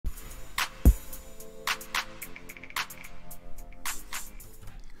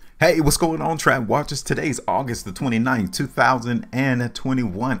Hey, what's going on, Trap Watchers? Today's August the 29th,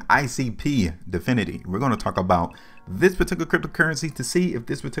 2021, ICP Dfinity. We're going to talk about this particular cryptocurrency to see if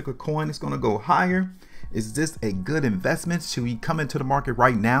this particular coin is going to go higher. Is this a good investment? Should we come into the market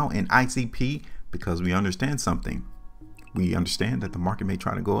right now in ICP? Because we understand something. We understand that the market may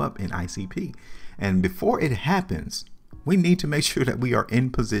try to go up in ICP. And before it happens, we need to make sure that we are in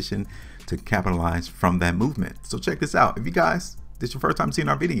position to capitalize from that movement. So check this out. If you guys, this is your first time seeing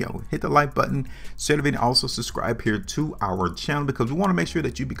our video, hit the like button, share the video, also subscribe here to our channel because we want to make sure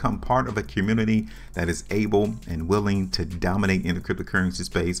that you become part of a community that is able and willing to dominate in the cryptocurrency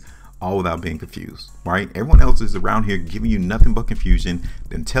space, all without being confused, right? Everyone else is around here giving you nothing but confusion,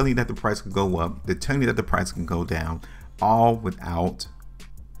 then telling you that the price could go up, they're telling you that the price can go down, all without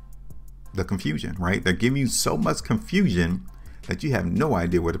the confusion, right? They're giving you so much confusion that you have no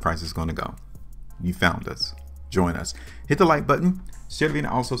idea where the price is going to go. You found us. Join us. Hit the like button, share the video,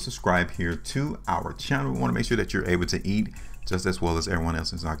 and also subscribe here to our channel. We want to make sure that you're able to eat just as well as everyone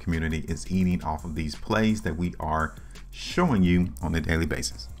else in our community is eating off of these plays that we are showing you on a daily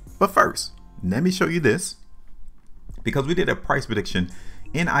basis. But first, let me show you this because we did a price prediction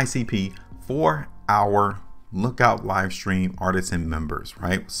in ICP for our Lookout live stream artists and members,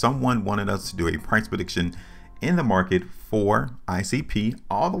 right? Someone wanted us to do a price prediction in the market for ICP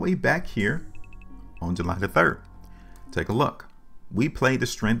all the way back here on July the 3rd. Take a look. We played the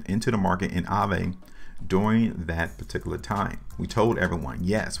strength into the market in Aave during that particular time. We told everyone,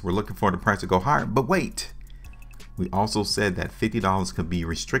 yes, we're looking for the price to go higher, but wait. We also said that $50 could be a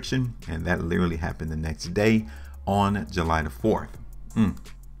restriction, and that literally happened the next day on July the 4th.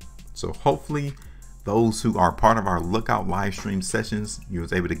 So hopefully those who are part of our Lookout live stream sessions, you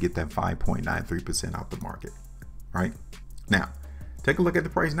was able to get that 5.93% out the market, right? Now, take a look at the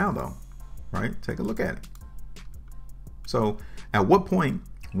price now though. Right? Take a look at it. So at what point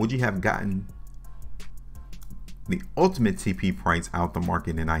would you have gotten the ultimate TP price out the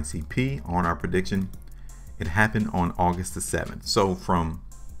market in ICP on our prediction? It happened on August the 7th. So from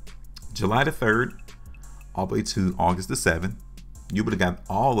July the 3rd all the way to August the 7th, you would have got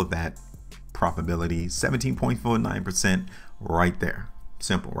all of that profitability, 17.49% right there.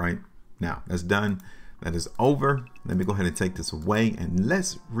 Simple, right? Now that's done. That is over. Let me go ahead and take this away and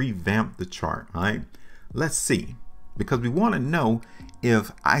let's revamp the chart. All right, let's see, because we want to know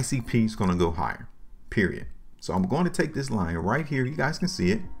if ICP is going to go higher, period. So I'm going to take this line right here. You guys can see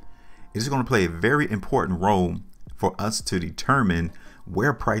it. It's going to play a very important role for us to determine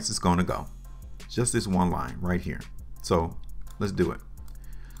where price is going to go. Just this one line right here. So let's do it.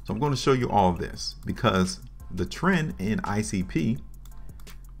 So I'm going to show you all of this because the trend in ICP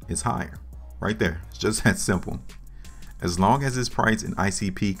is higher. Right there. It's just that simple. As long as this price in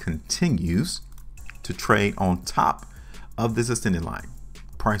ICP continues to trade on top of this ascending line,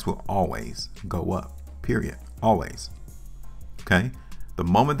 price will always go up, period. Always. Okay. The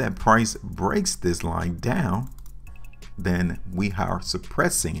moment that price breaks this line down, then we are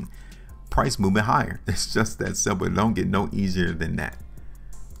suppressing price movement higher. It's just that simple. It don't get no easier than that.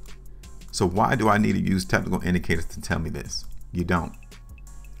 So why do I need to use technical indicators to tell me this? You don't.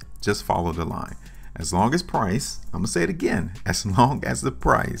 Just follow the line. As long as price, I'm gonna say it again, as long as the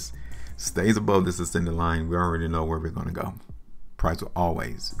price stays above this ascending line, we already know where we're gonna go. Price will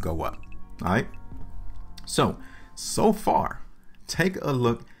always go up. All right. So far, take a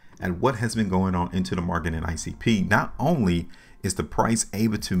look at what has been going on into the market in ICP. Not only is the price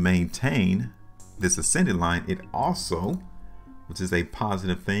able to maintain this ascending line, it also, which is a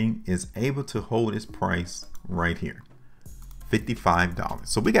positive thing, is able to hold its price right here. $55.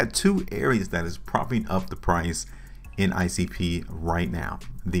 So we got two areas that is propping up the price in ICP right now.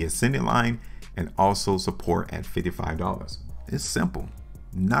 The ascending line and also support at $55. It's simple,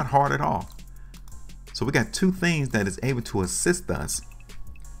 not hard at all. So we got two things that is able to assist us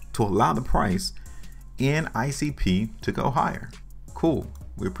to allow the price in ICP to go higher. Cool.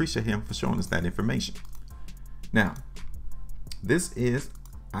 We appreciate him for showing us that information. Now, this is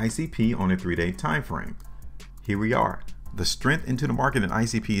ICP on a 3-day time frame. Here we are. The strength into the market in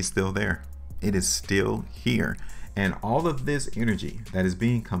ICP is still there. It is still here. And all of this energy that is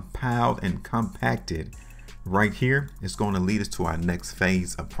being compiled and compacted right here is going to lead us to our next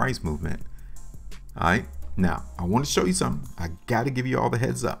phase of price movement. All right. Now, I want to show you something. I got to give you all the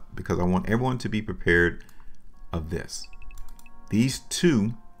heads up because I want everyone to be prepared of this. These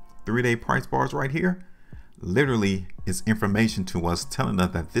two 3-day price bars right here literally is information to us telling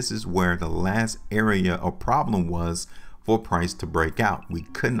us that this is where the last area or problem was for price to break out. We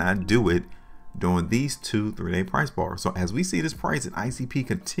could not do it during these two 3-day price bars. So as we see this price in ICP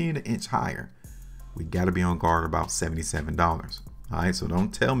continue to inch higher, we got to be on guard about $77. All right, so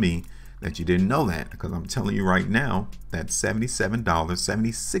don't tell me that you didn't know that, because I'm telling you right now that $77,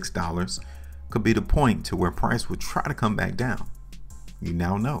 $76 could be the point to where price will try to come back down. You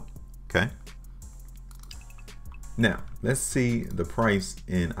now know, okay? Now, let's see the price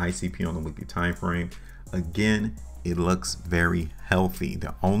in ICP on the weekly time frame. Again, it looks very healthy.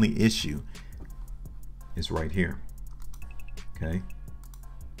 The only issue is right here, okay?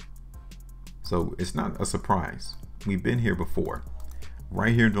 So it's not a surprise. We've been here before.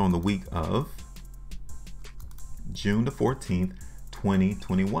 Right here during the week of June the 14th,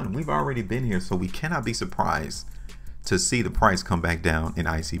 2021. We've already been here, so we cannot be surprised to see the price come back down in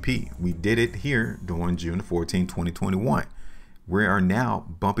ICP. We did it here during June the 14th, 2021. We are now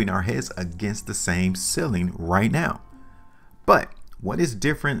bumping our heads against the same ceiling right now. But what is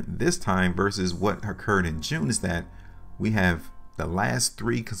different this time versus what occurred in June is that we have the last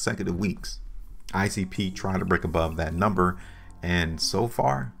 3 consecutive weeks. ICP tried to break above that number, and so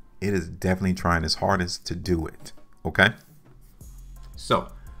far it is definitely trying its hardest to do it. Okay,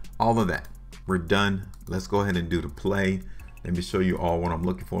 so all of that, we're done. Let's go ahead and do the play. Let me show you all what I'm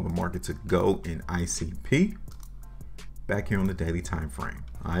looking for the market to go in ICP back here on the daily time frame.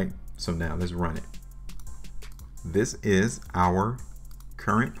 All right, so now let's run it. This is our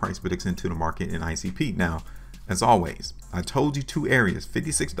current price prediction to the market in ICP. Now, as always, I told you 2 areas,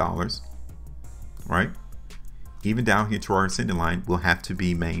 $56, right? Even down here to our ascending line will have to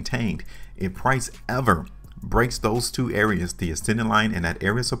be maintained. If price ever breaks those 2 areas, the ascending line and that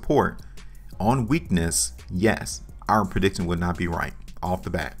area support, on weakness, yes, our prediction would not be right off the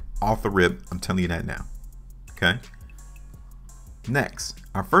bat, off the rip. I'm telling you that now. Okay. Next,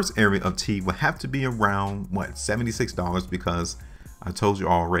 our first area of T will have to be around what, $76, because I told you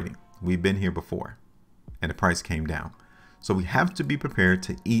already, we've been here before and the price came down. So we have to be prepared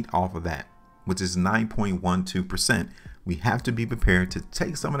to eat off of that, which is 9.12%. We have to be prepared to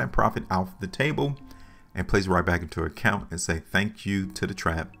take some of that profit off the table and place it right back into account and say thank you to the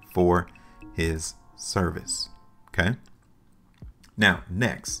trap for his service. Okay. Now,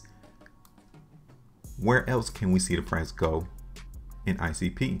 next, where else can we see the price go in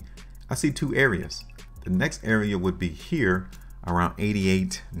ICP? I see 2 areas. The next area would be here around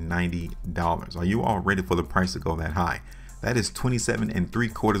 $88, $90. Are you all ready for the price to go that high? That is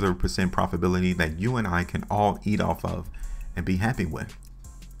 27.75% profitability that you and I can all eat off of and be happy with.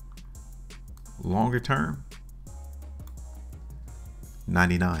 Longer term,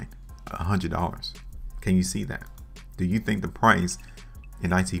 $99, $100. Can you see that? Do you think the price in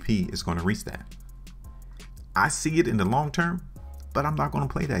ICP is going to reach that? I see it in the long term, but I'm not going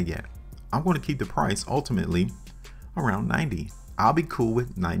to play that yet. I'm going to keep the price ultimately around 90. I'll be cool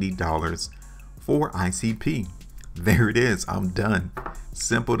with $90 for ICP. There it is. I'm done.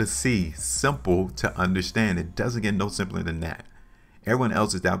 Simple to see, simple to understand. It doesn't get no simpler than that. Everyone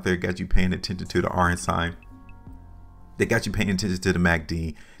else is out there got you paying attention to the RSI. They got you paying attention to the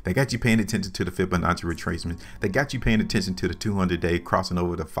MACD. They got you paying attention to the Fibonacci retracement. They got you paying attention to the 200-day crossing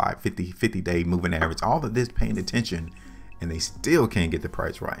over the 50-day moving average. All of this paying attention, and they still can't get the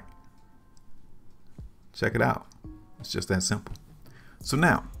price right. Check it out. It's just that simple. So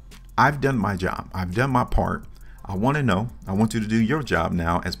now, I've done my job. I've done my part. I want to know. I want you to do your job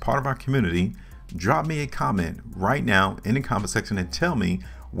now as part of our community. Drop me a comment right now in the comment section and tell me,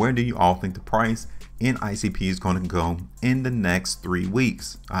 where do you all think the price in ICP is going to go in the next 3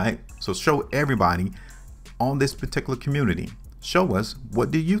 weeks? All right. So show everybody on this particular community. Show us,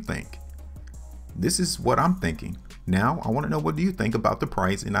 what do you think? This is what I'm thinking. Now I want to know, what do you think about the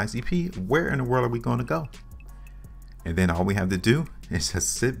price in ICP? Where in the world are we going to go? And then all we have to do is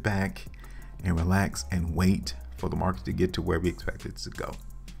just sit back and relax and wait for the market to get to where we expect it to go.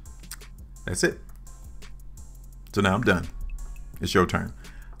 That's it. So now I'm done. It's your turn.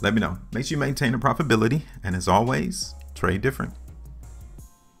 Let me know. Make sure you maintain the profitability. And as always, trade different.